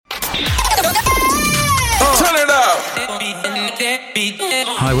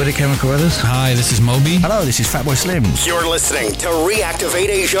Hi, we're the Chemical Brothers. Hi, this is Moby. Hello, this is Fatboy Slims. You're listening to Reactivate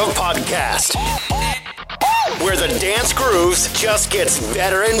Asia Podcast, where the dance grooves just gets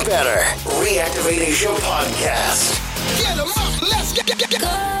better and better. Reactivate Asia Podcast. Get 'em up, let's go.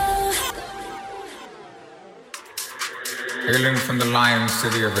 Hailing from the Lion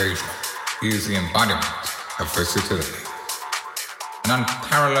City of Asia, he is the embodiment of versatility. An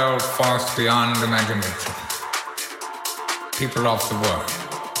unparalleled force beyond imagination. People of the world,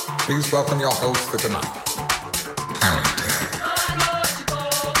 please welcome your host for tonight, HaronTe.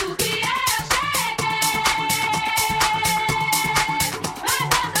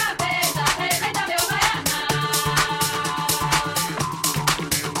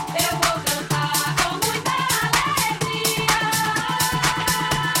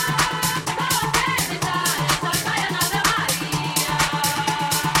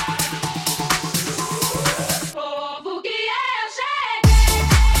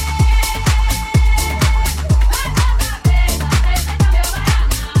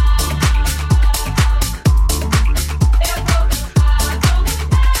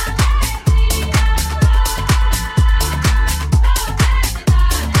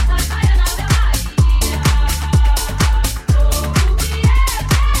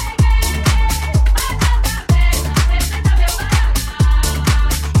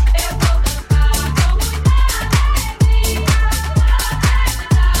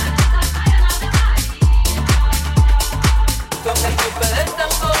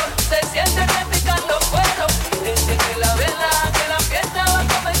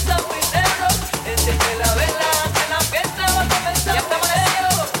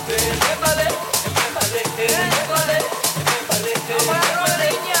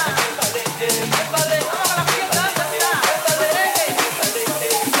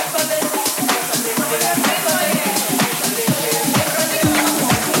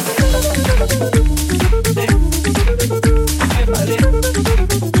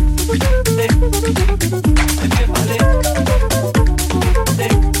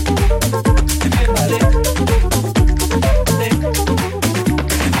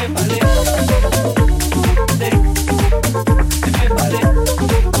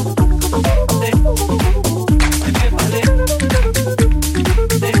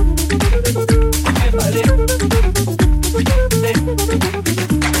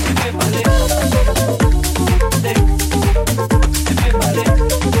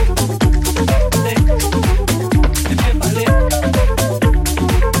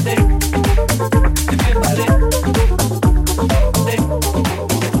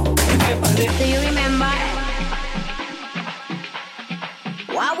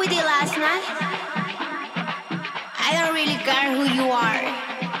 I don't really care who you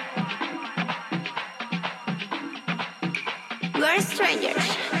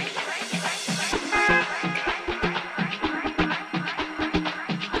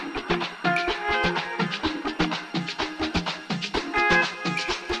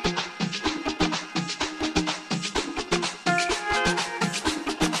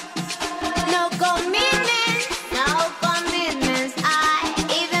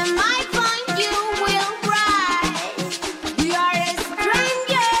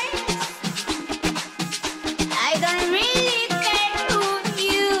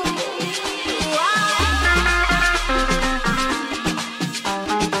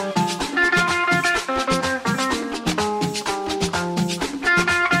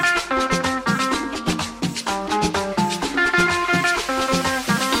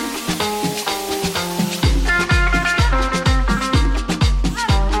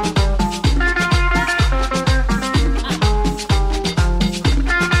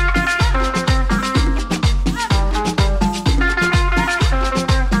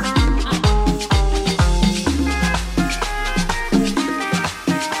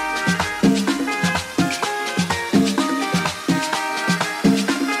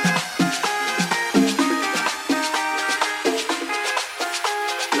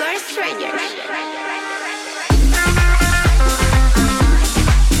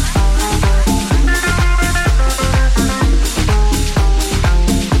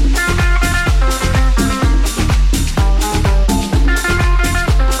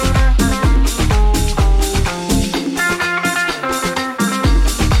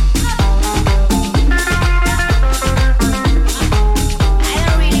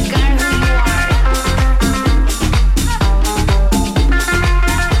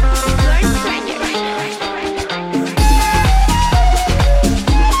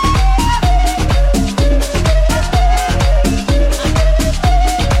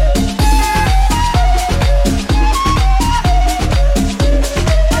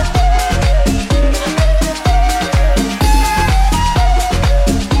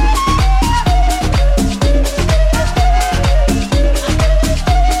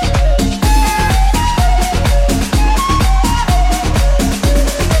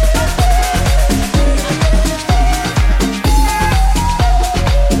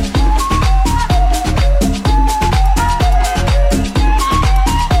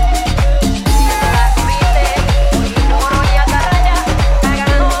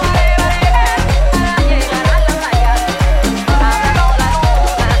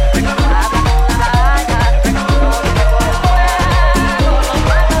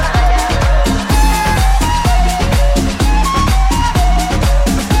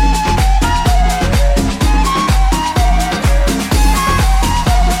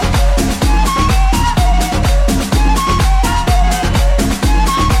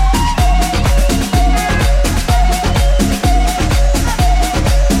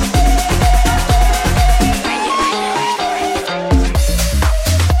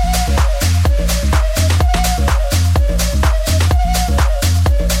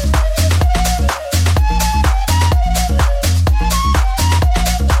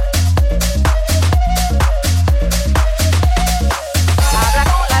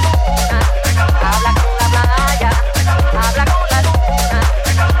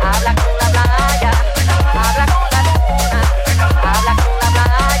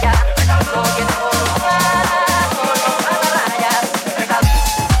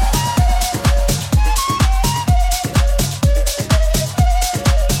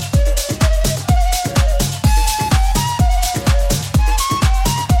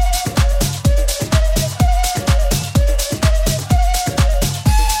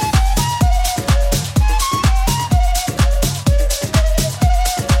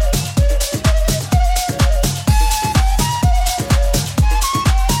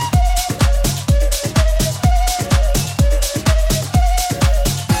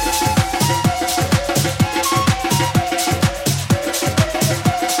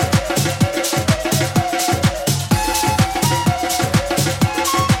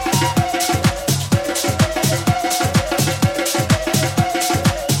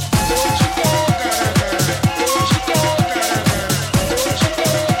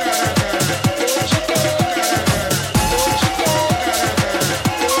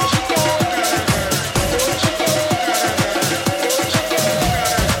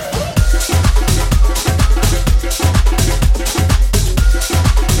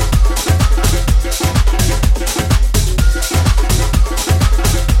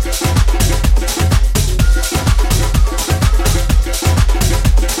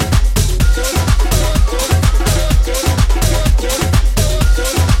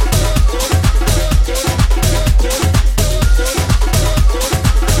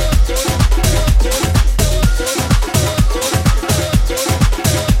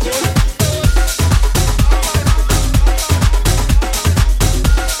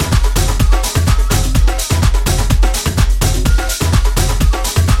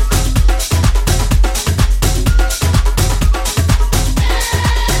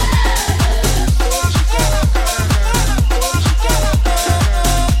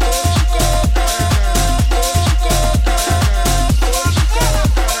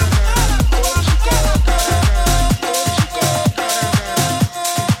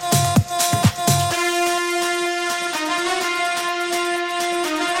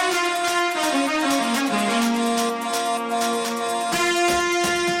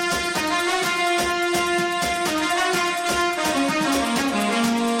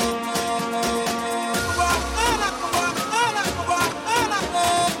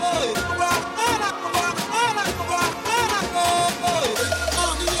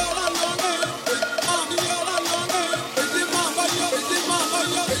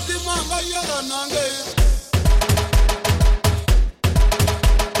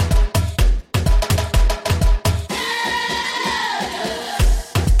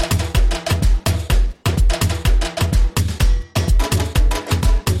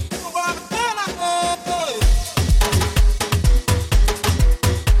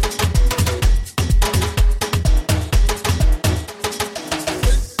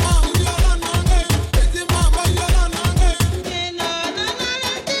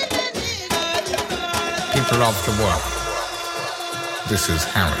of the world. This is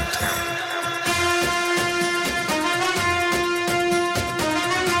HaronTe.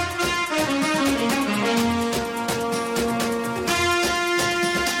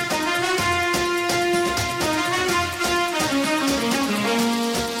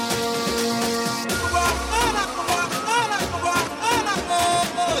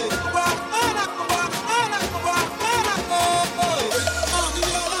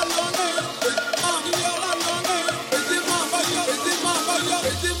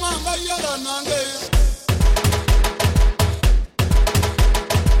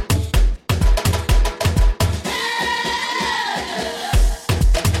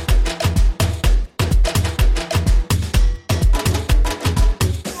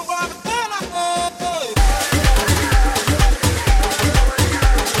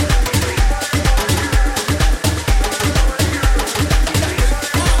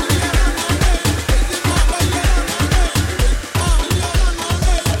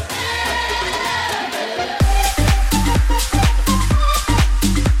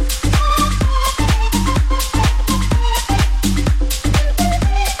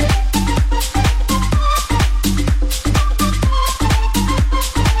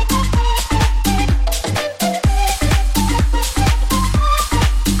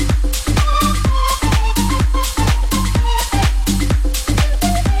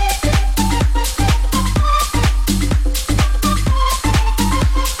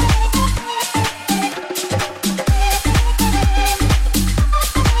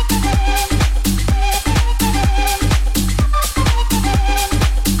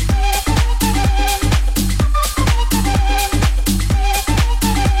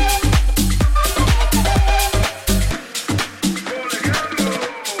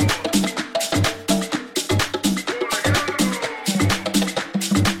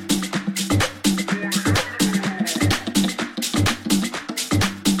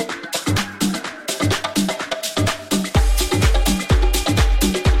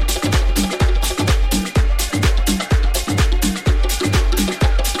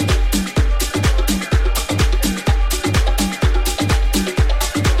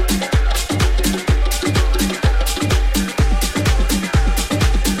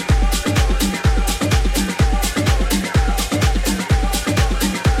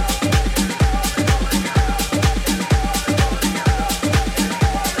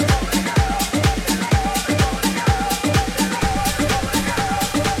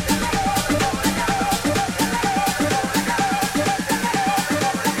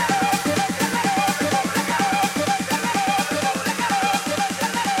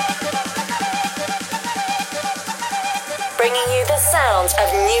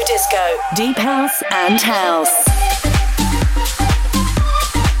 Of new disco, deep house and house.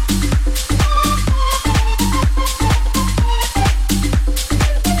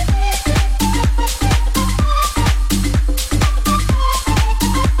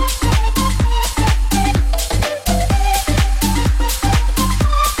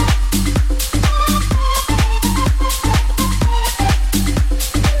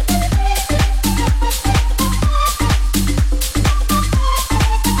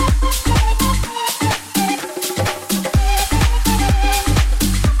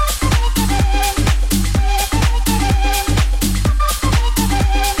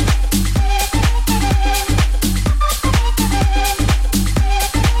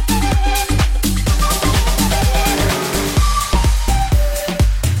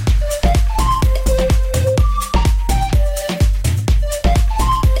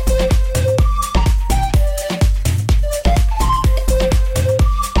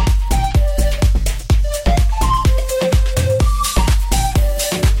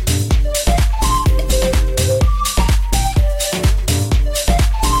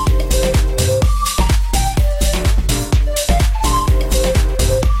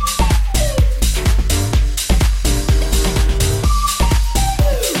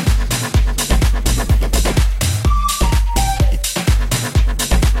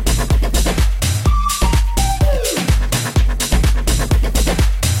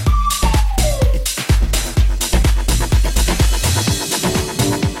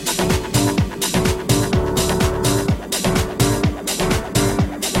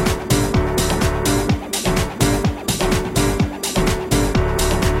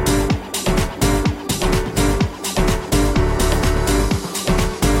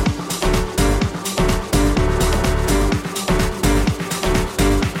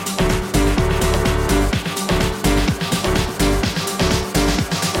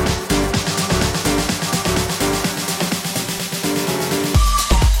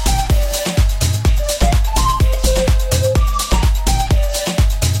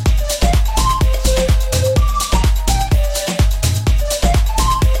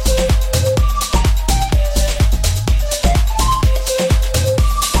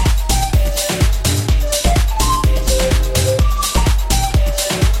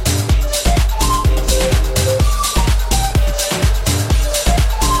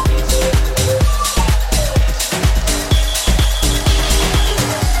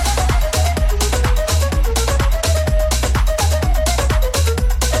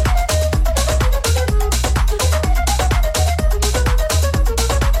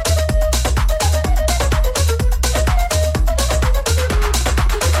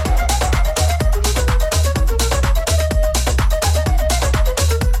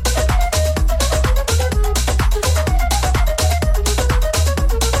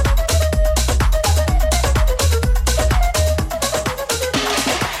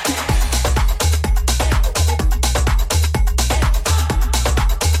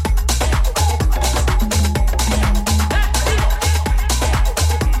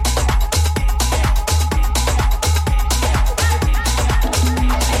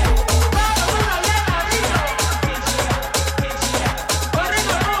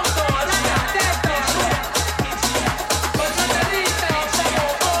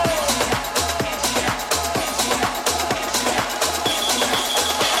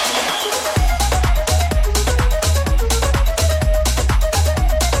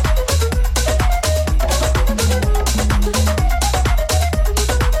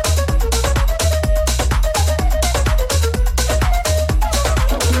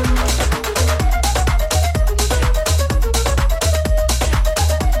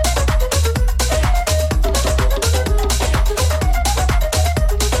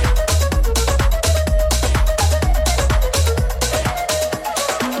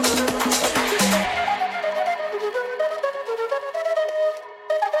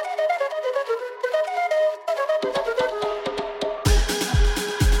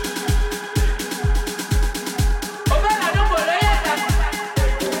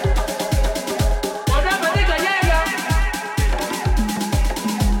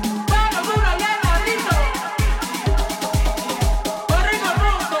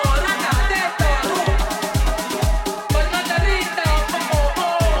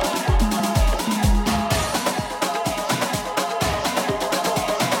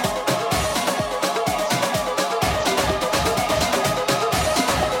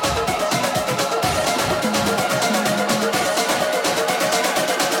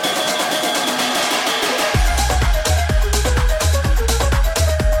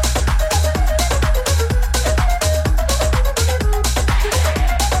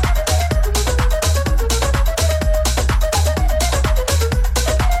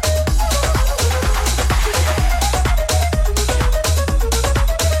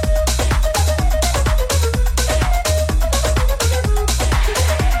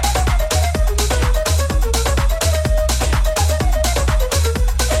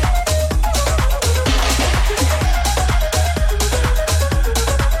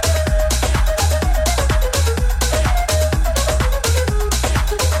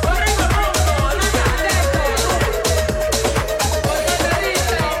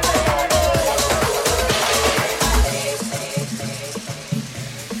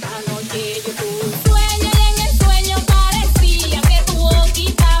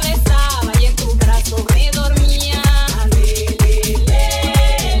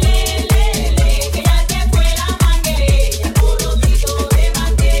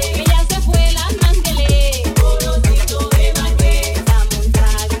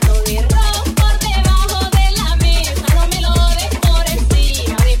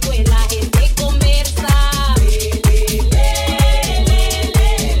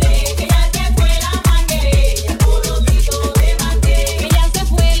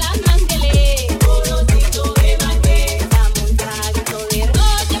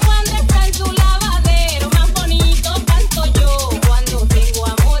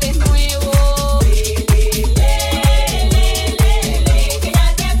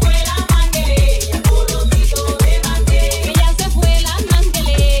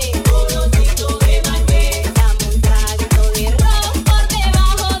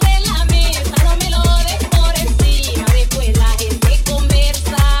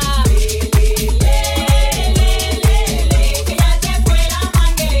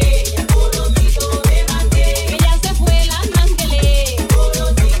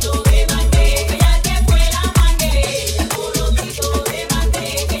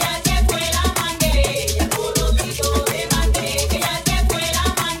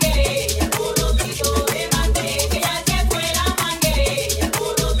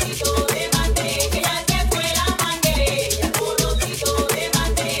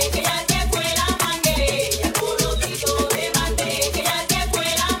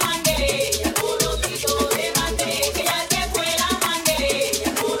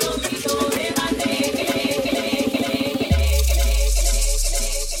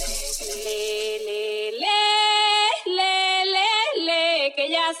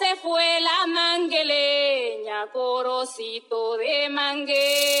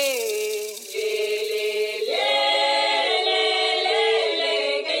 mangué.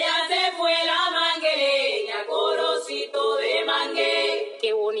 Que ya se fue la manguereña, corocito de mangué.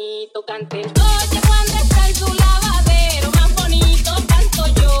 Qué bonito canta el coche cuando está en su lavadero, más bonito canto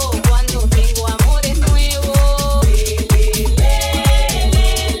yo cuando tengo amores nuevos.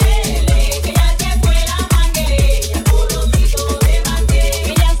 Que ya se fue la manguereña, corocito de mangué.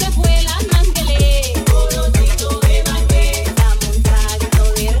 Que ya se fue la manguereña, corocito de mangué. Dame un traguito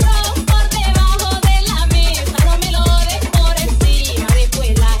de ron por debajo de la mesa, no me lo des por encima, después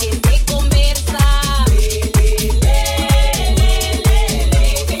la gente conversa.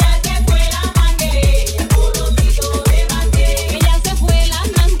 Que ya se fue la manguereña, corocito de mangué. Que ya se fue la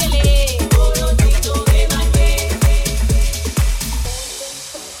manguereña, corocito de mangué.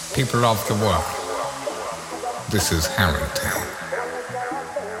 People of the world, this is HaronTe.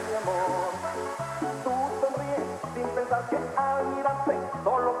 Sin pensar que al mirarte,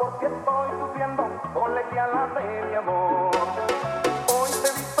 solo porque estoy sufriendo, colegiala de mi amor. Hoy te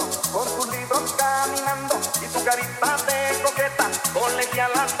he visto con tus libros caminando y tu carita de coqueta,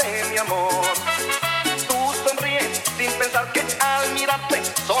 colegiala de mi amor. Tú sonríes sin pensar que al mirarte,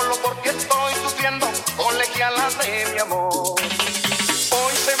 solo porque estoy sufriendo, colegiala de mi amor.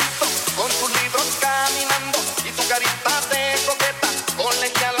 Hoy te he visto con tus libros caminando y tu carita de coqueta,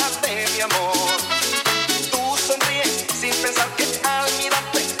 colegiala de mi amor. Tú sonríes sin pensar que al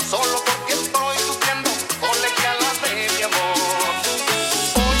mirarte, solo porque estoy sufriendo, colegiala de mi amor.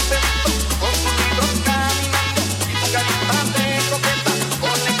 Hoy te he visto con tus libros caminando y tu carita de coqueta,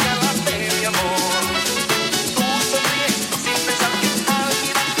 colegiala de mi amor. Tú sonríes sin pensar que al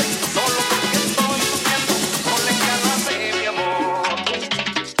mirarte, solo porque estoy sufriendo, colegiala de mi amor.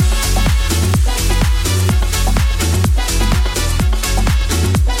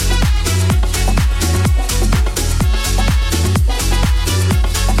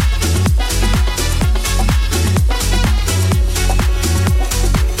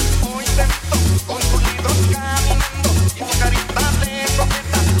 Hoy te he visto con tus libros caminando y tu carita de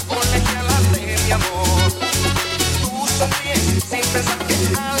coqueta, colegiala de mi amor. Tú sonríes sin pensar que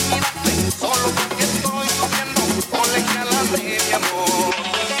al mirarte, solo porque estoy sufriendo, colegiala de mi amor.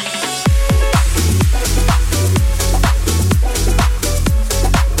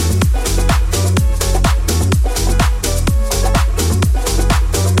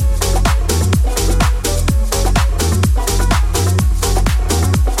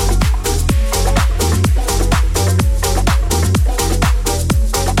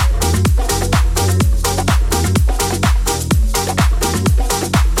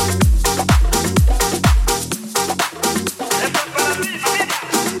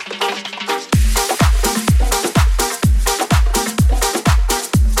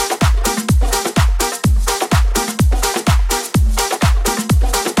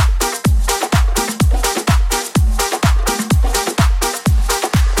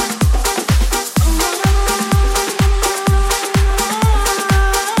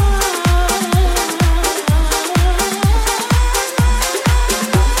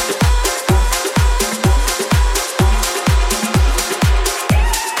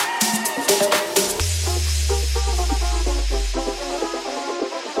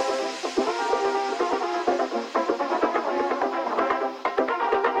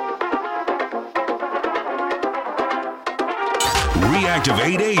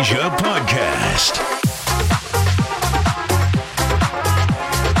 Reactivate Asia podcast.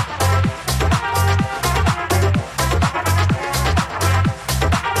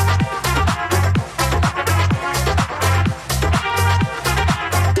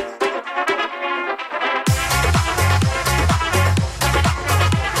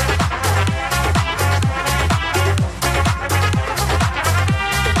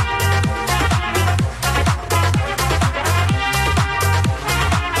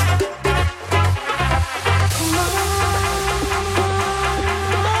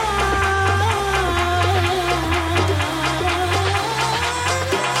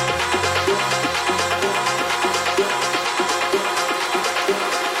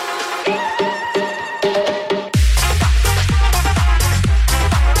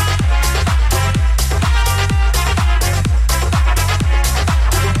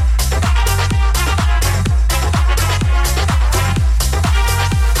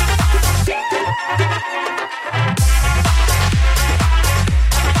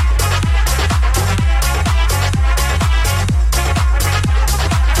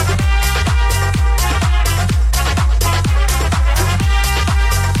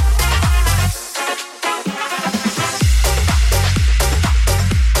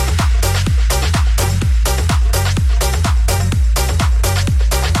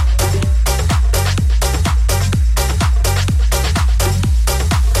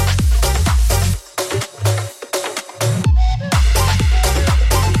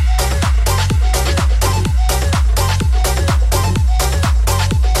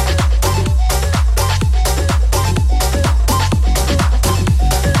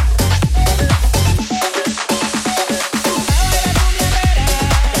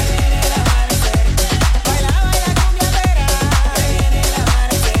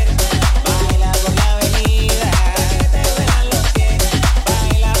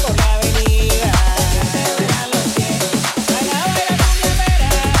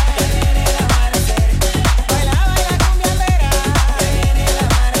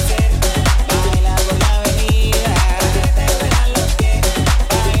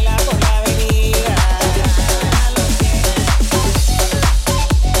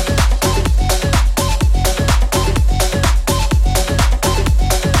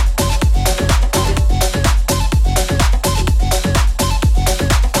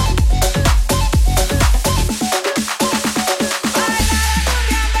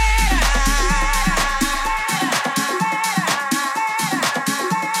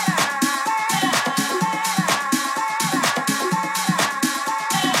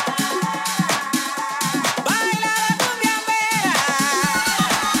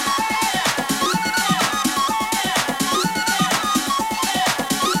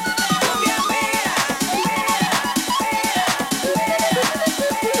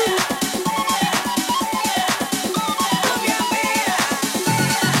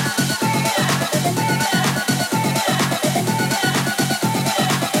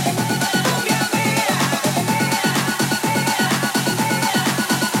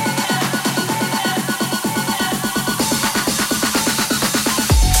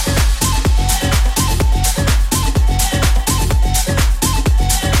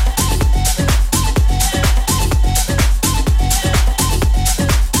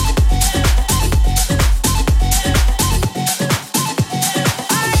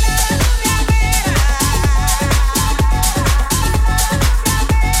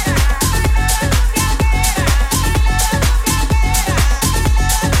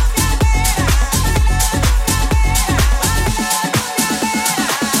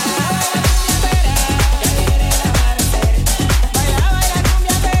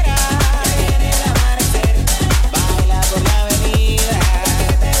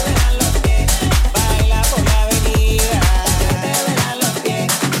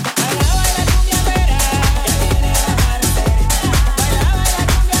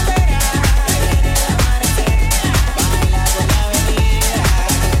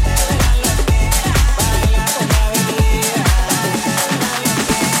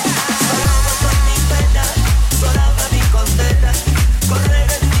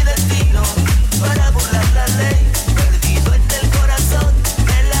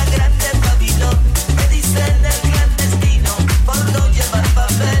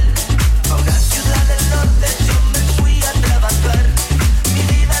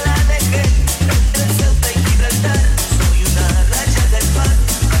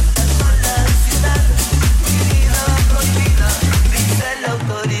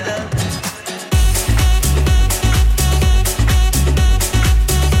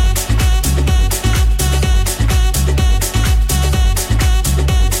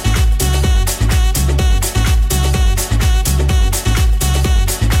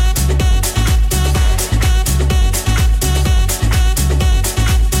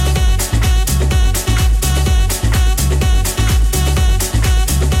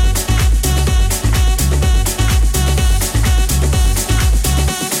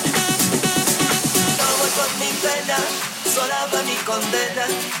 condena.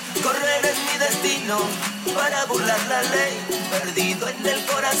 Correr es mi destino para burlar la ley. Perdido en el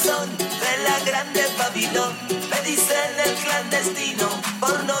corazón de la grande Babilón. Me dicen el clandestino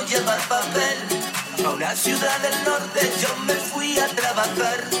por no llevar papel. A una ciudad del norte yo me fui a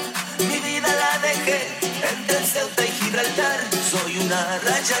trabajar. Mi vida la dejé entre Ceuta y Gibraltar. Soy una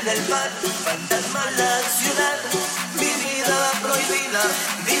raya en el mar, fantasma en la ciudad. Mi vida prohibida,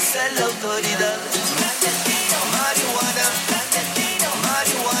 dice la autoridad. Clandestino, marihuana, clandestino,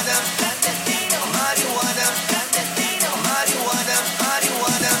 marihuana, clandestino, marihuana, clandestino, marihuana,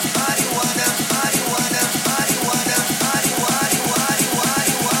 marihuana, marihuana, marihuana, marihuana,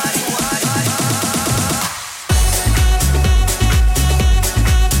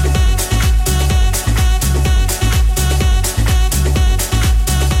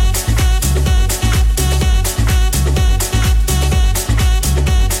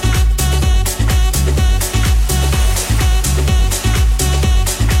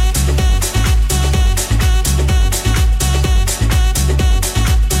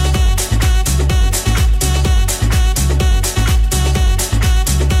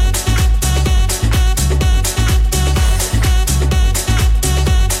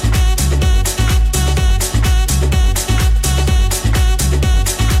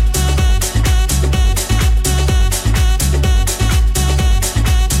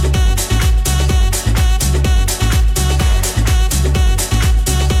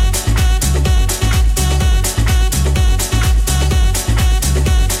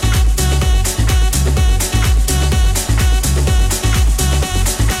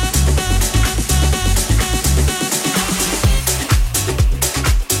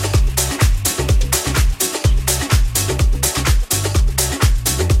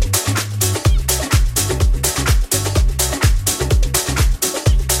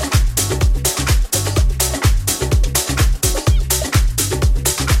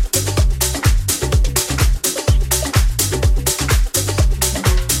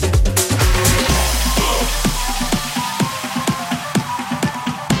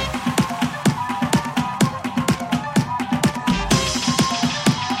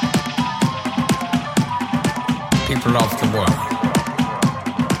 People of the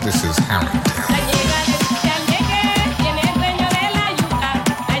world, this is HaronTe.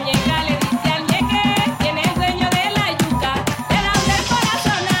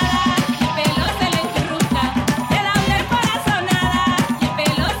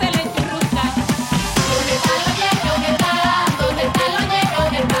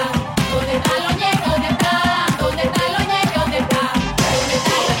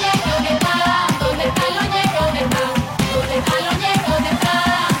 ¿Dónde están los ñecos de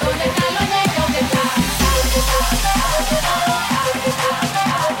pan?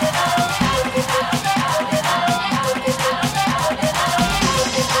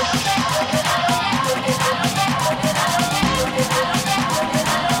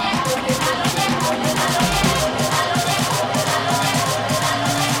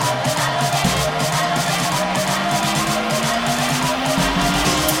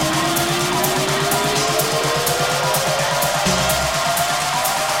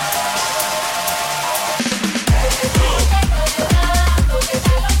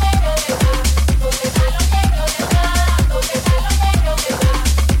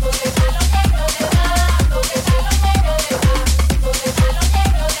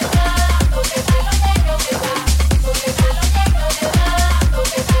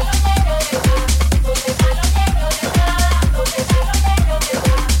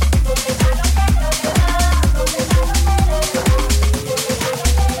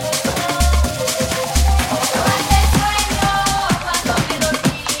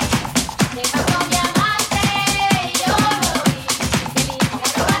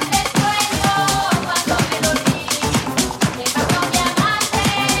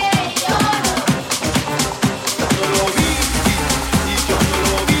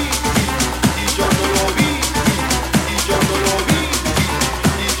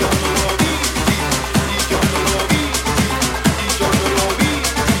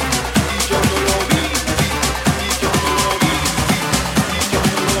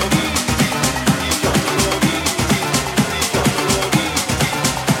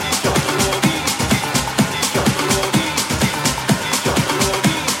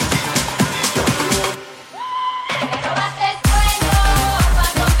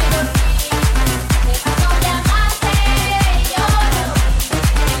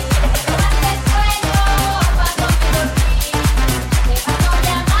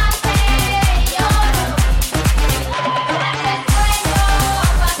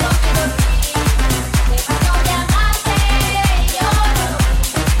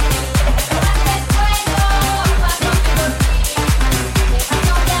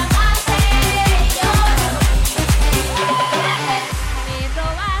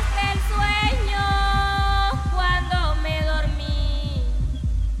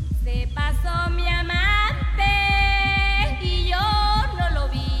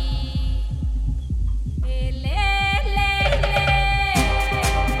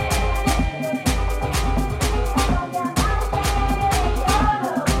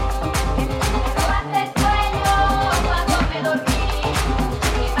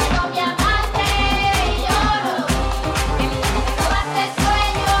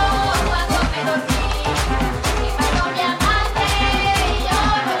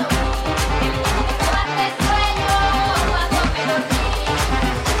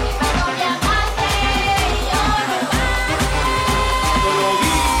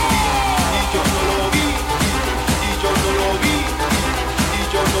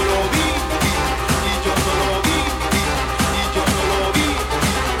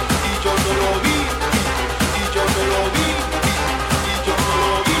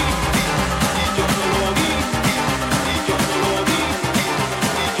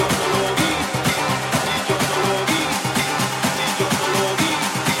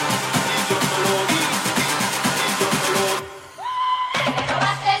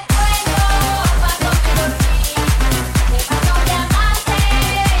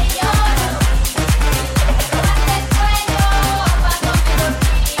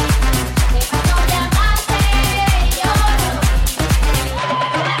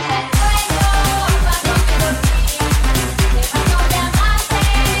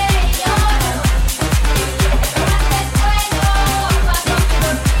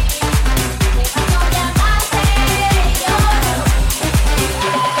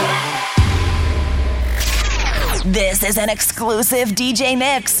 is an exclusive DJ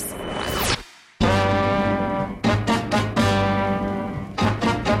mix.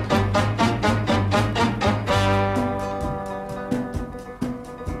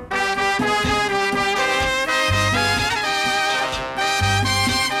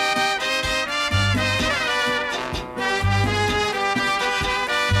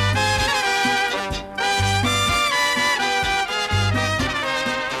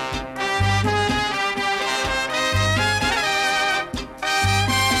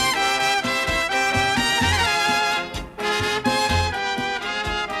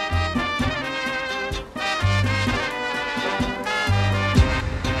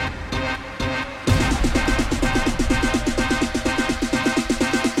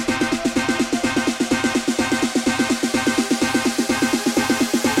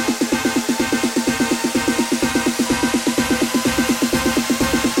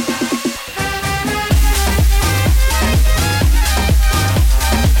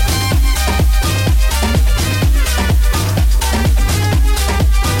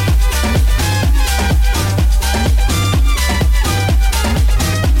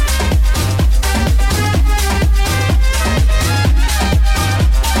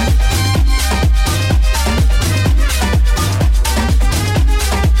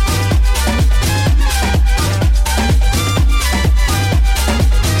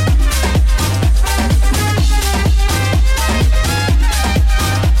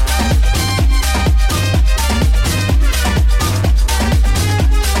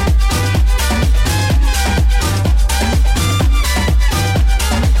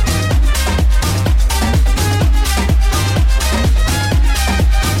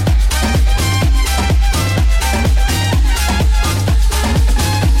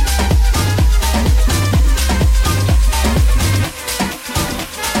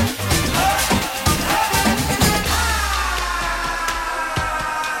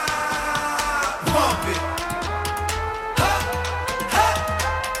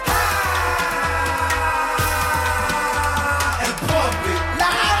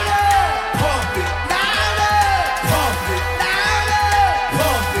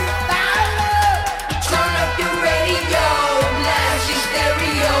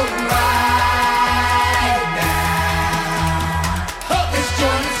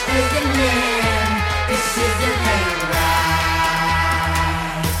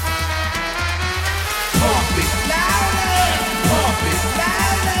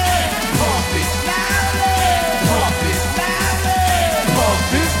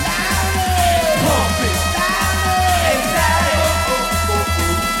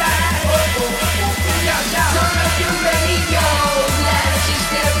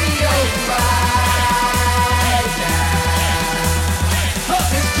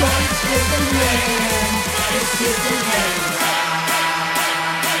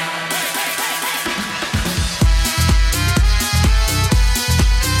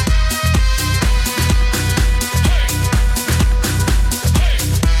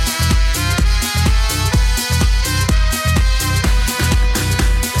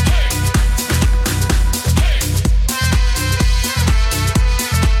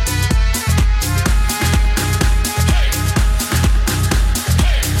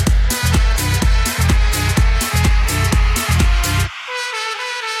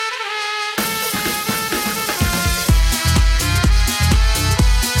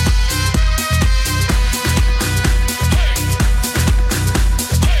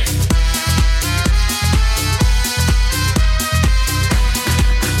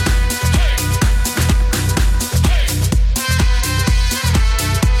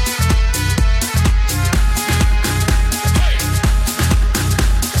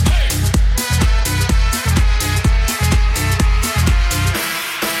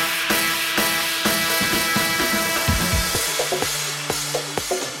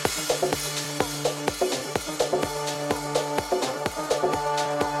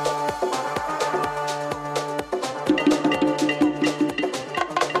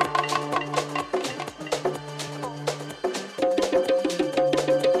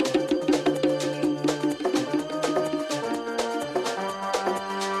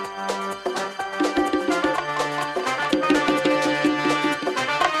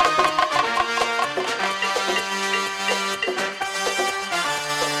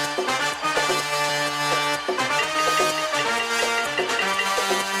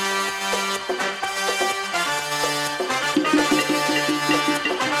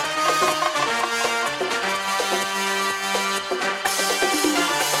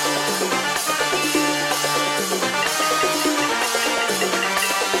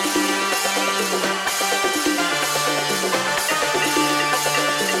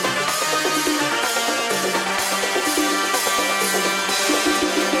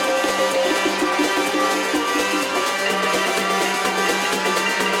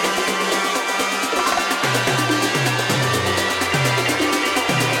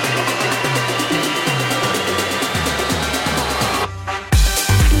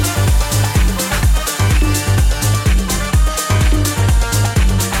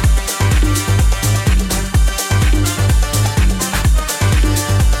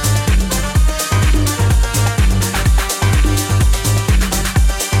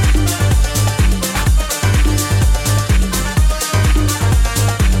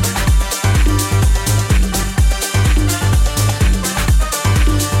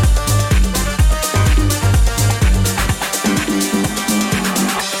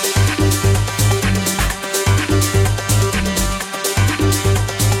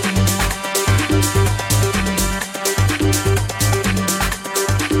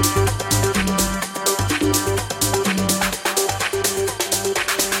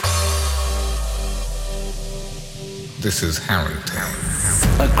 This is HaronTe.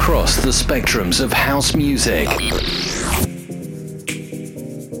 Across the spectrums of house music.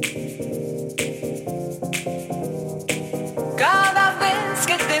 Cada vez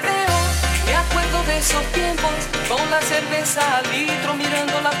que te veo, me acuerdo de esos tiempos, con la cerveza al litro,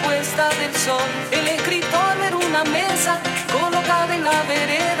 mirando la puesta del sol. El escritorio era una mesa colocada en la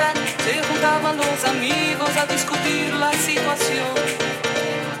vereda, se juntaban los amigos a discutir la situación.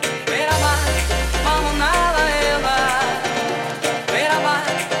 Era más, vamos nada, Eva. Era más,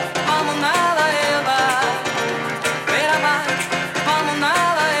 vamos nada, Eva. Era más, vamos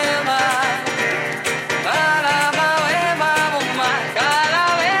nada, Eva. Para, vamos más. Cada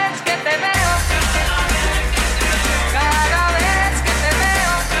vez que te veo, cada vez que te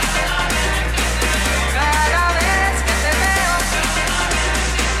veo, cada vez que te veo, cada vez que te veo.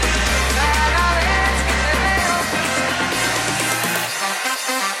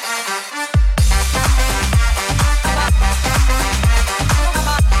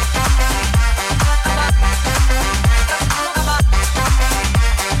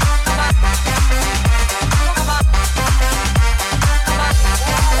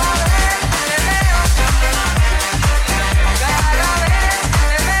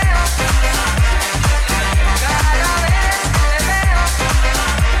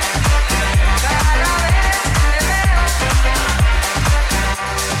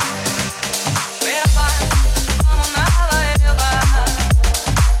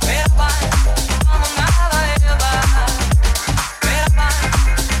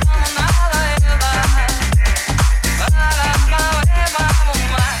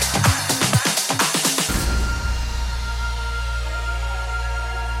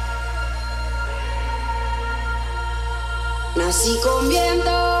 Nací con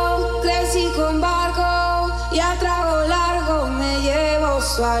viento, crecí con barco y a trago largo me llevo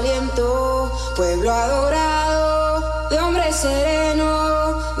su aliento. Pueblo adorado, de hombre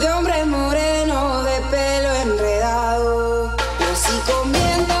sereno, de hombre moreno, de pelo enredado. Nací con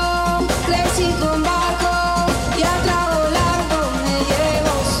viento, crecí con barco y a trago largo me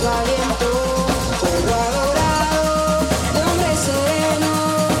llevo su aliento. Pueblo adorado, de hombre sereno,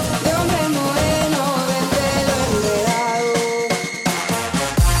 de hombre moreno, de pelo enredado.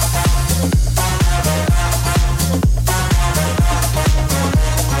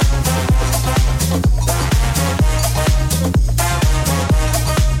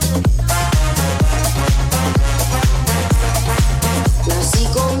 Nací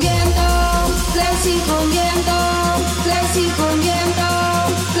con viento, crecí con viento, crecí con viento,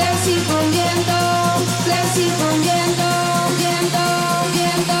 crecí con viento, crecí con viento, viento,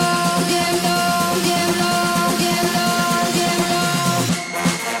 viento, viento, viento, viento, viento.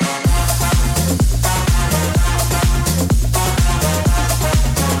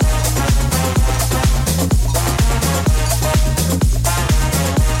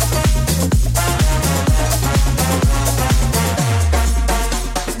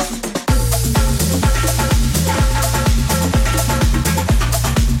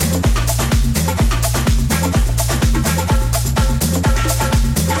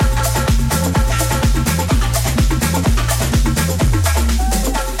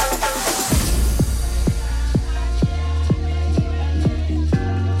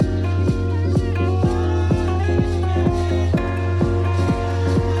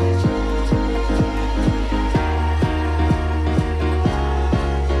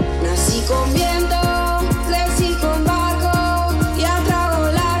 Nací con viento, crecí con barco y a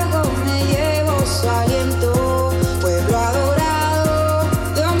trago largo me llevo su aliento. Pueblo adorado,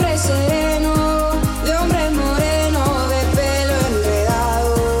 de hombre sereno, de hombre moreno, de pelo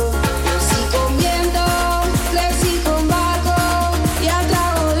enredado. Nací con viento, crecí con barco y a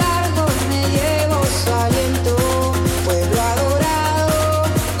trago largo me llevo su aliento. Pueblo adorado,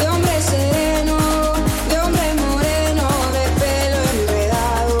 de hombre sereno, de hombre moreno, de pelo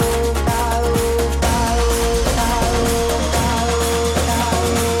enredado.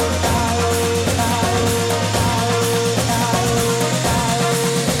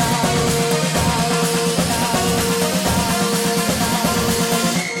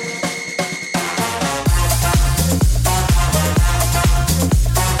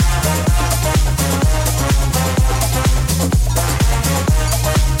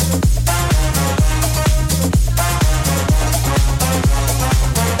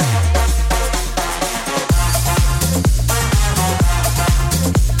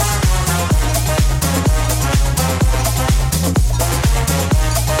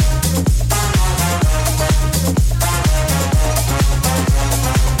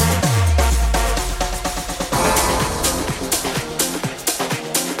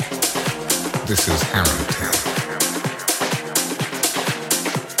 This is HaronTe.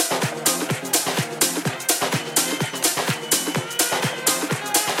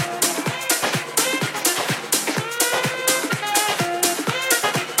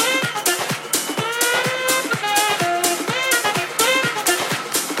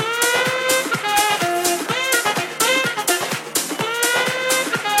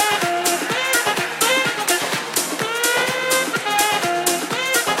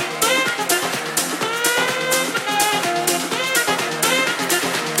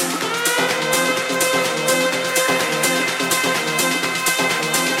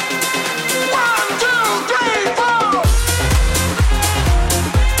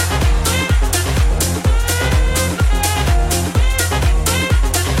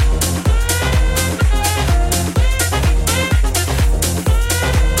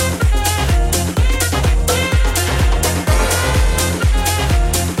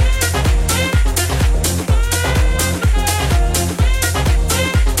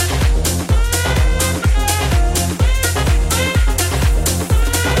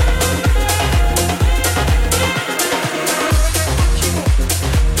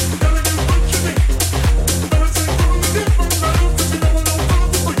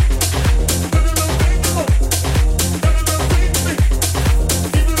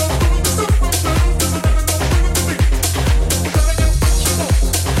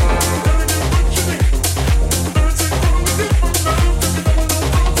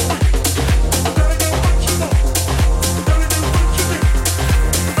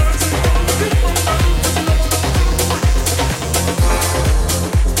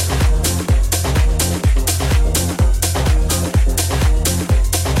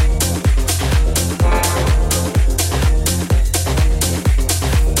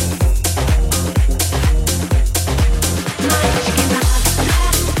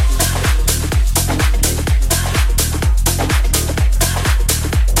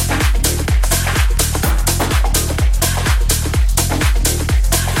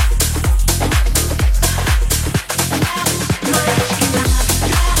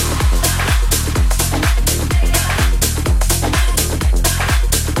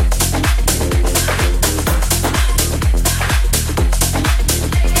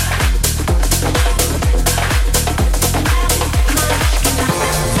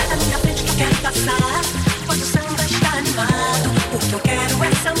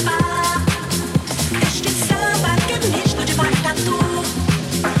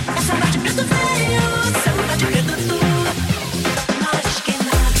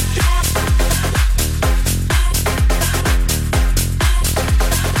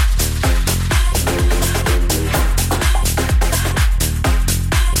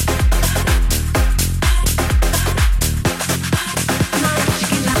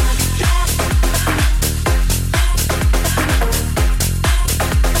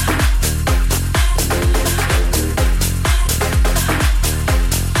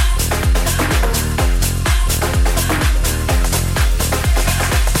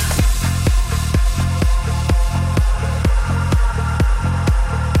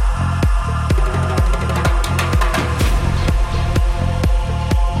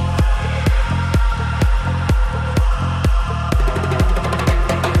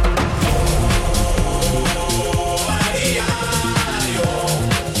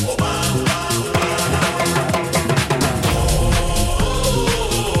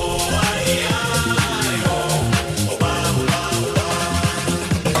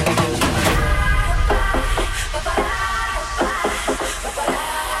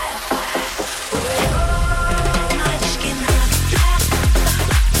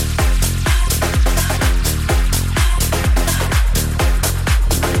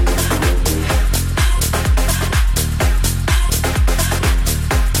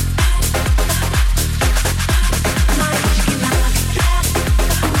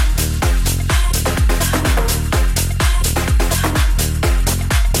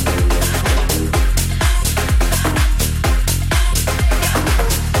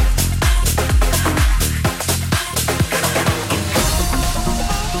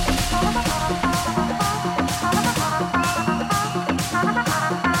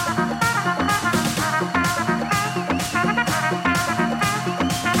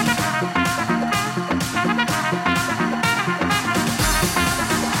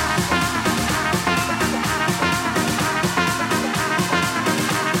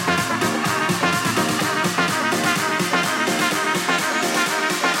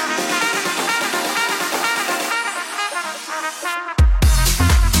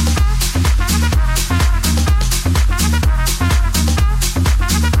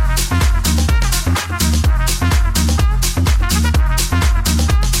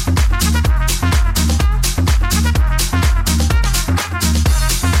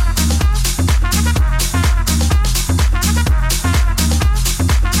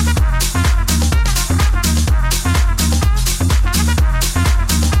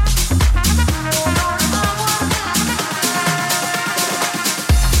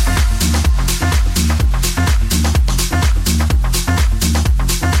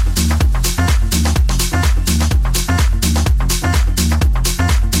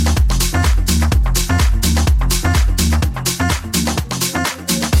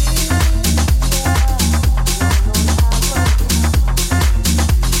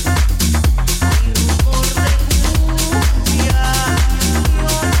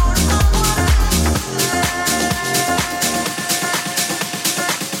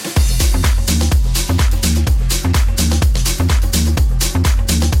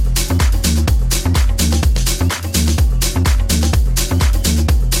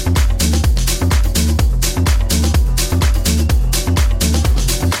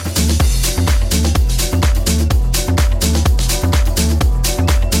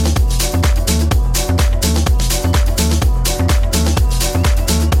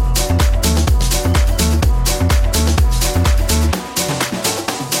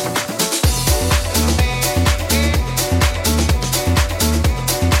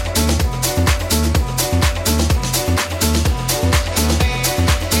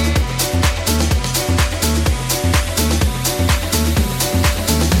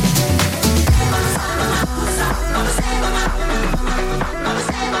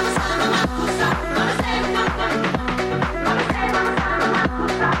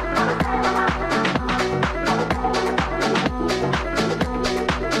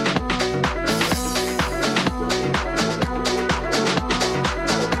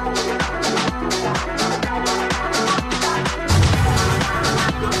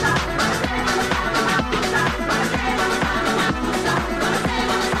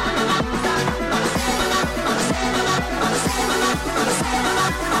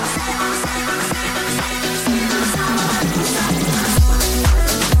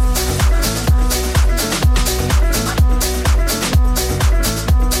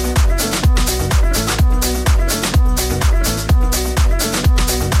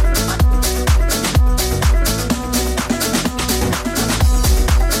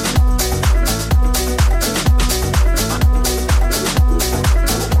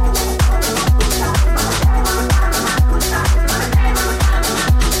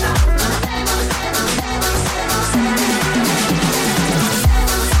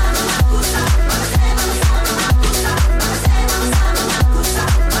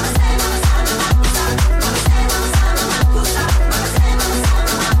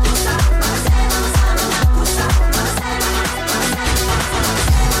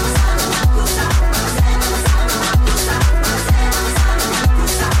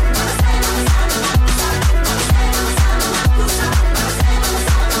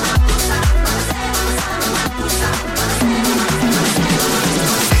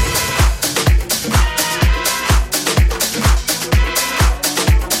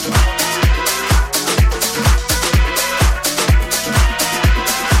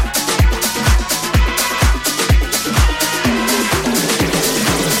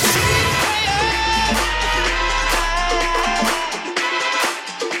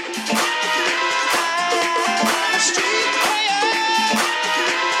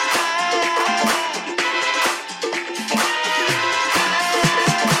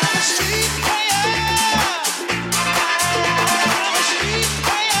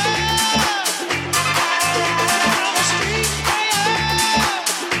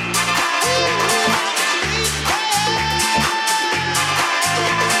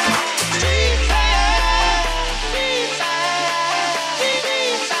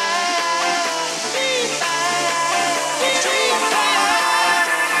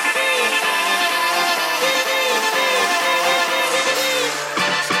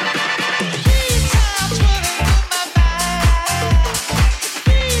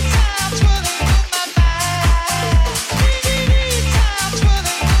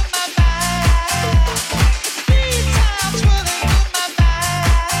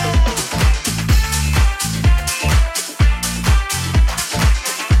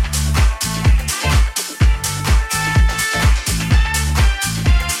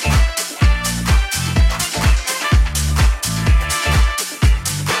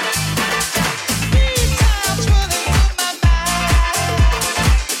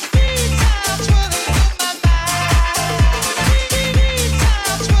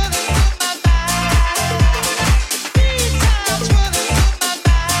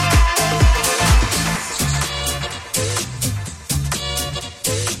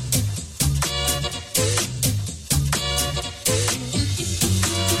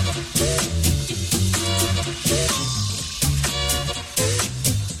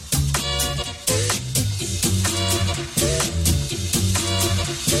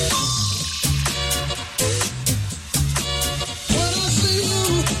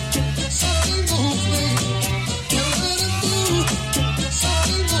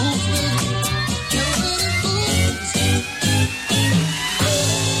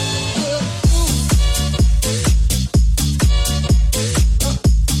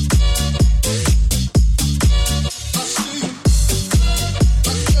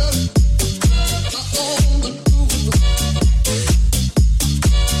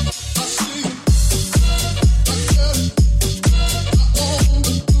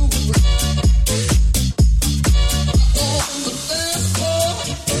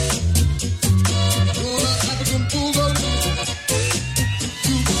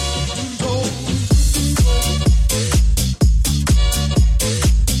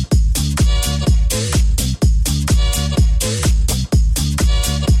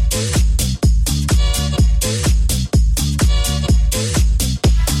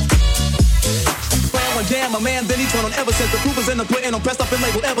 jam a man, then he turn on ever since. The proof is in the pudding, I'm pressed up and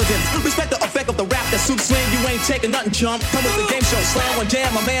labeled evidence. Respect the effect of the rap that suits swing, you ain't taking nothing, chump. Come with the game show, slam one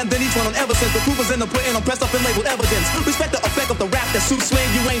jam a man, then he turn on ever since. The proof is in the pudding, I'm pressed up and labeled evidence. Respect the effect of the rap that suits swing,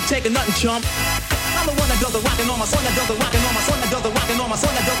 you ain't taking nothing, chump. I'm the one that does the rockin' on my son, that does the rockin' on my son, that does the rockin' on my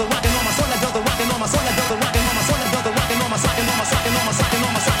son, that does the rockin' on my son, that does the rockin' on my son, that does the rockin' on my son, that does the rockin' on my sockin' on my sockin' on my sockin'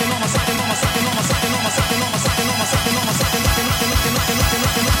 on my sockin' on my sockin' on my sockin' on my sockin' on my sockin' on my sockin' on my sockin' on my sockin' knockin' knockin' knockin' knockin' knockin'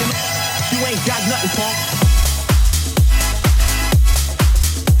 knockin' knockin'. You ain't got nothing, punk.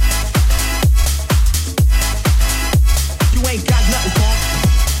 You ain't got nothing, punk.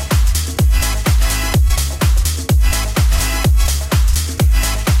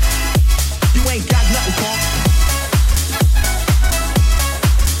 You ain't got nothing, punk.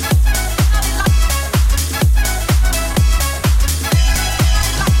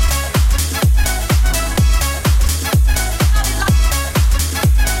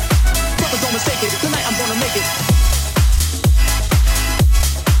 Brothers, don't mistake it. Tonight I'm gonna make it.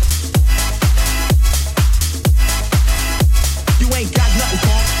 You ain't got nothing,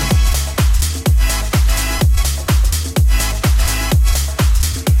 punk.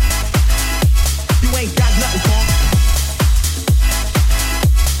 You ain't got nothing, punk.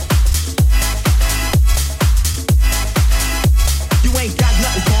 You ain't got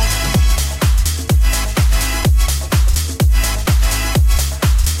nothing, punk.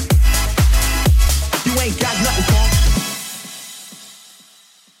 You ain't got nothing,